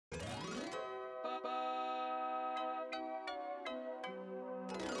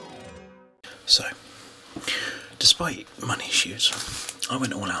So, despite money issues, I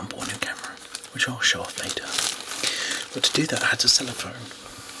went all out and bought a new camera, which I'll show off later. But to do that I had to sell a phone,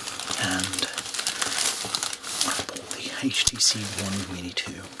 and I bought the HTC One Mini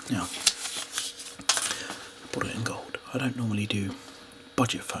 2. Now, I bought it in gold. I don't normally do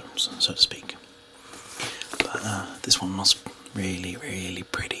budget phones, so to speak, but this one was really, really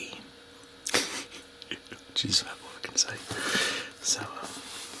pretty, which is what I can say. So,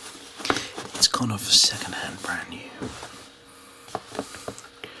 it's kind of second-hand, brand new.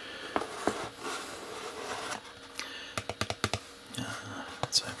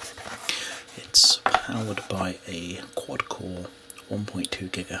 So, it's powered by a quad-core 1.2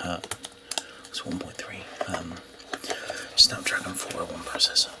 GHz, it's 1.3, Snapdragon 401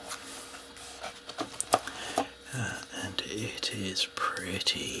 processor, and it is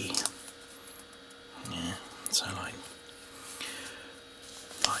pretty. Yeah, so like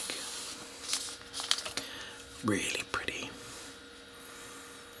really pretty.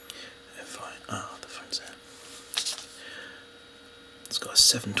 If the phone's there. It's got a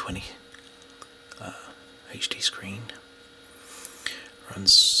 720 HD screen.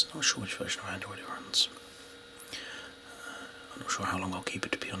 Runs, not sure which version of Android it runs. I'm not sure how long I'll keep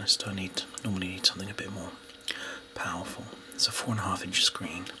it, to be honest. I normally need something a bit more powerful. It's a 4.5-inch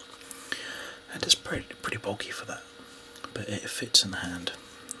screen, and it's pretty bulky for that, but it fits in the hand.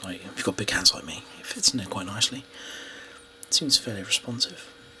 Like, if you've got big hands like me, it fits in there quite nicely. It seems fairly responsive.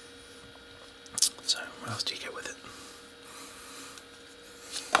 So, what else do you get with it?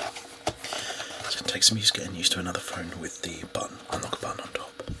 It's going to take some getting used to another phone with the button, unlock button on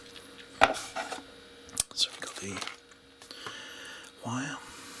top. So we've got the wire,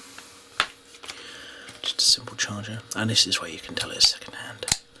 just a simple charger, and this is where you can tell it's second hand.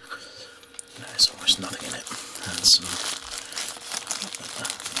 You know, there's almost nothing in it, and some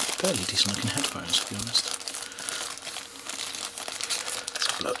fairly decent looking headphones, to be honest. Let's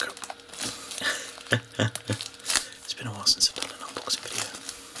have a look. It's been a while since I've done an unboxing video.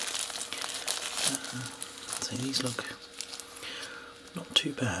 So these look not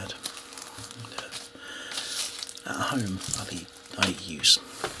too bad. At home I use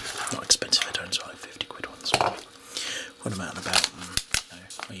not expensive headphones, like 50 quid ones. When I'm out and about,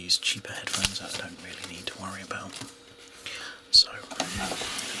 I use cheaper headphones that I don't really need to worry about. So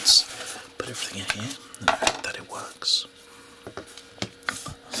let's put everything in here and hope that it works.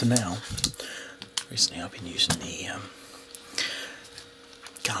 For now, recently I've been using the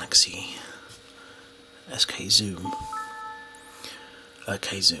Galaxy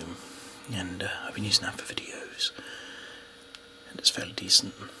K-Zoom, and I've been using that for videos, and it's fairly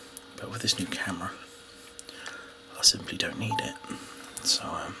decent. But with this new camera, I simply don't need it. So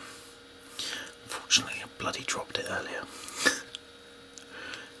unfortunately, I bloody dropped it earlier.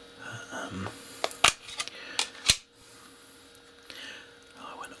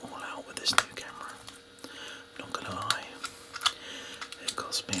 I went all out with this new camera. Not gonna lie, it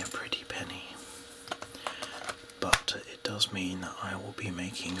cost me a pretty penny, but it does mean that I will be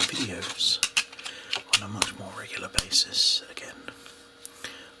making videos on a much more regular basis again.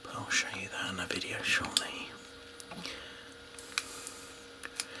 But I'll show you that in a video shortly.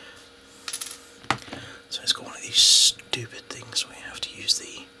 So it's got one of these stupid things where you have to use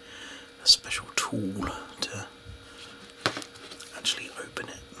a special tool to actually open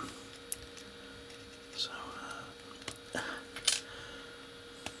it. So,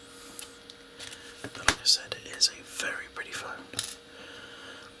 but like I said, it is a very pretty phone.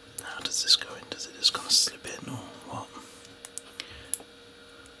 How does this go in? Does it just kind of slip in, or what?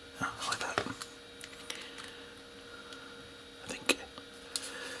 Oh, like that. I think.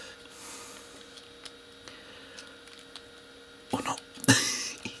 Or not. There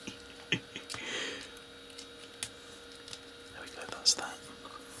we go, that's that.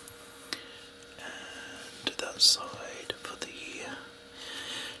 And that side for the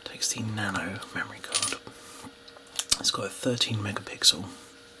takes the nano memory card. It's got a 13 megapixel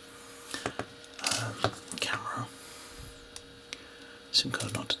camera. SIM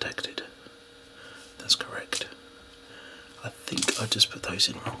card not detected. That's correct. I think I just put those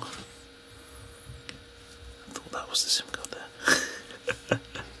in wrong. I thought that was the SIM card there.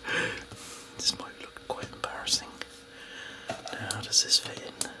 This might look quite embarrassing. Now, how does this fit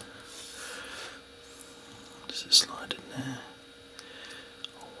in? Does it slide in there?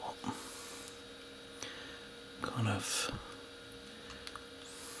 Or what? Kind of.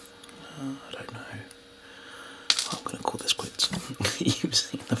 I don't know. I'm going to call this quits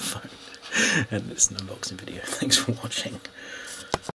using the phone. And it's an unboxing video. Thanks for watching.